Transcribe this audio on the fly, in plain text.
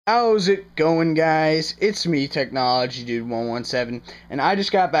How's it going, guys? It's me, Technology Dude 117, and I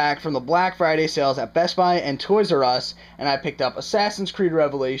just got back from the Black Friday sales at Best Buy and Toys R Us, and I picked up Assassin's Creed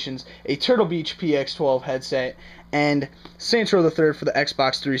Revelations, a Turtle Beach PX12 headset, and Saints Row the Third for the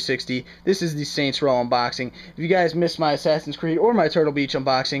Xbox 360. This is the Saints Row unboxing. If you guys missed my Assassin's Creed or my Turtle Beach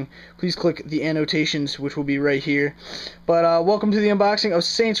unboxing, please click the annotations, which will be right here. But welcome to the unboxing of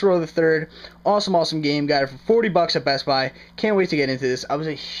Saints Row the Third. Awesome game. Got it for 40 bucks at Best Buy. Can't wait to get into this. I was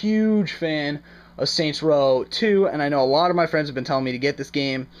a huge fan of Saints Row 2, and I know a lot of my friends have been telling me to get this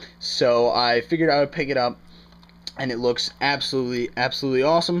game, so I figured I would pick it up, and it looks absolutely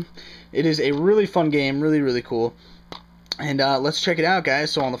awesome. It is a really fun game, really cool. And let's check it out,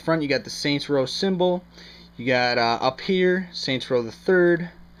 guys. So on the front, you got the Saints Row symbol. You got up here, Saints Row the Third.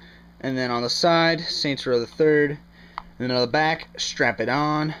 And then on the side, Saints Row the Third. And then on the back, strap it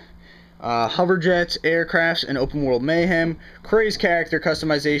on. Hover jets, aircrafts, and open world mayhem. Craze character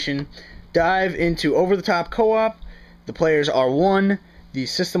customization. Dive into over-the-top co-op. The players are 1. The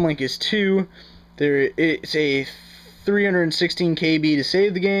system link is 2. It's a 316 KB to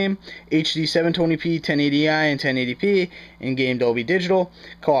save the game, HD 720p, 1080i, and 1080p, in-game Dolby Digital.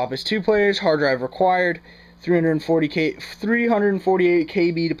 Co-op is 2 players, hard drive required, 348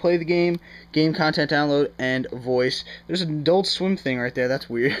 KB to play the game, game content download, and voice. There's an Adult Swim thing right there, that's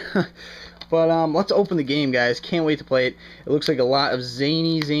weird. But let's open the game, guys. Can't wait to play it. It looks like a lot of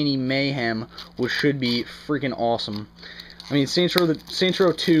zany mayhem, which should be freaking awesome. I mean, Saints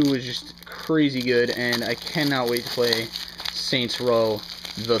Row 2 was just crazy good, and I cannot wait to play Saints Row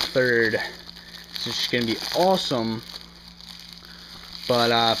the Third. It's just gonna be awesome.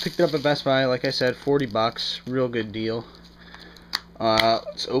 But picked it up at Best Buy, like I said, 40 bucks, real good deal.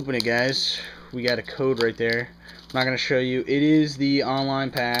 Let's open it, guys. We got a code right there. I'm not gonna show you. It is the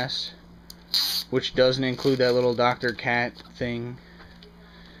online pass, which doesn't include that little Dr. Cat thing,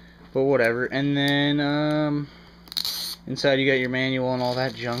 but whatever. And then inside you got your manual and all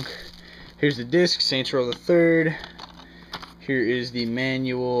that junk. Here's the disc, Saints Row the Third. Here is the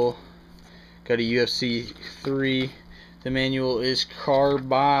manual. Got a UFC 3. The manual is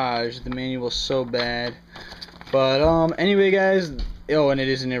garbage. The manual is so bad. But anyway, guys. Oh, and it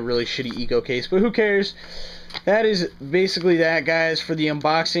is in a really shitty eco case, but who cares? That is basically that, guys, for the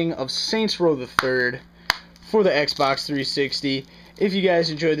unboxing of Saints Row the Third for the Xbox 360. If you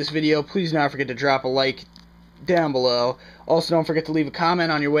guys enjoyed this video, please do not forget to drop a like down below. Also, don't forget to leave a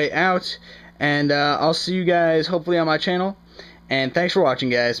comment on your way out, and I'll see you guys hopefully on my channel, and thanks for watching,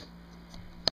 guys.